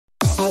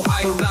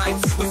Ohio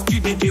nights with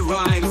Skibidi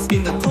rhymes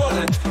in the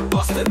toilet,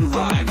 bustin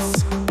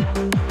rhymes.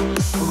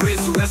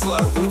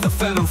 Rizzler with the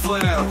fanum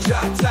flare,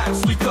 Gyatt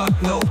tags, we got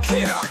no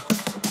care.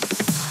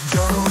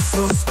 Jerma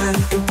suspend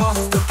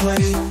imposter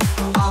play,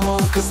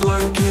 Amogus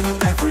lurking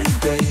every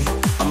day.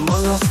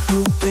 Among us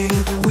grouping,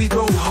 we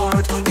go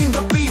hard, in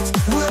the beat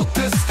we'll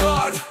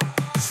discard.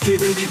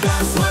 Skibidi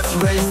dance, let's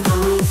raise the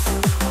roof.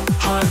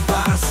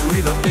 Hardbass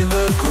rhythm in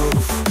the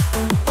groove.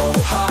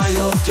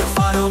 Ohio, your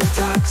final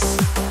tax.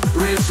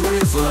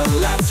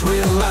 Rizzler, let's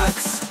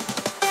relax.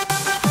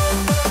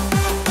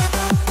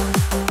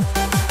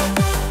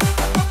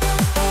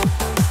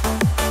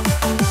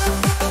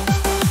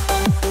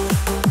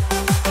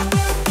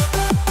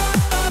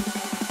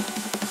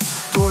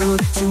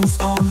 Toilet tunes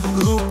on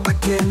loop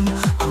again.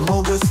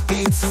 Amogus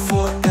beats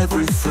for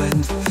every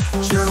friend.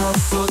 Jerma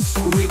fuss,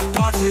 we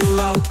party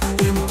loud.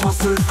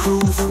 Imposter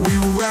groove, we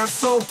were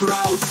so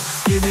proud.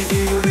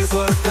 Skibidi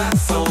Rizz,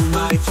 dance all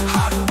night.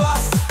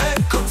 Hardbass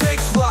echo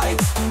takes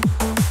flight.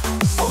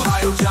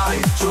 Ohio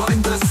Gyatt,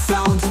 join the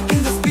sound.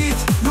 In the speed,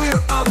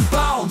 we're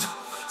unbound.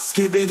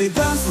 Skibidi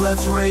dance,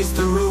 let's raise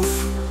the roof.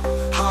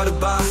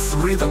 Hardbass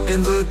rhythm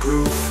in the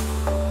groove.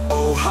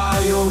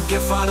 Ohio,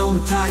 get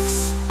fanum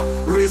tax.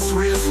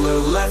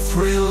 Rizzler, let's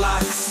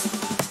relax.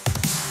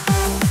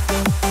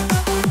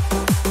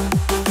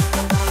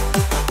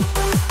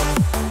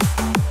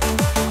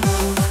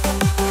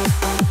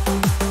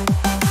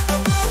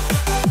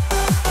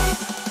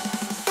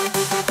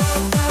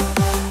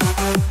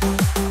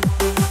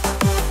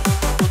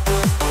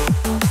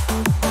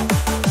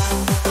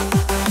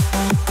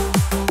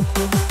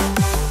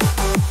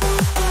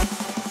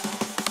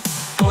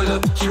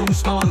 Toilet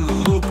tunes on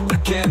loop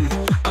again.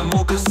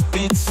 Amogus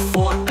beats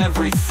for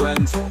every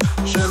friend.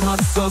 Jerma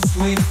so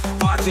sweet,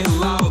 party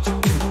loud.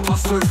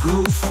 Imposter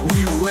groove,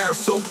 we were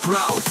so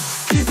proud.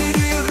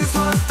 Skibidi Rizz,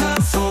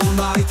 dance all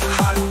night.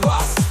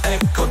 Hardbass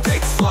echo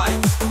takes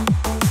flight.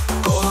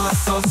 Ohio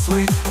so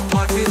sweet,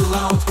 party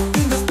loud.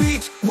 In the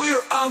speed,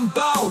 we're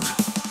unbound.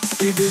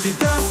 Skibidi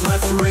dance,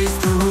 let's raise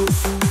the roof.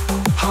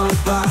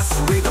 Hardbass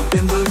rhythm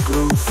in the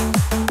groove.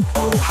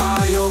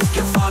 Ohio,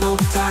 get fanum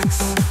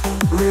tax.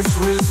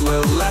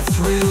 Rizzler, let's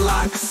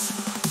relax.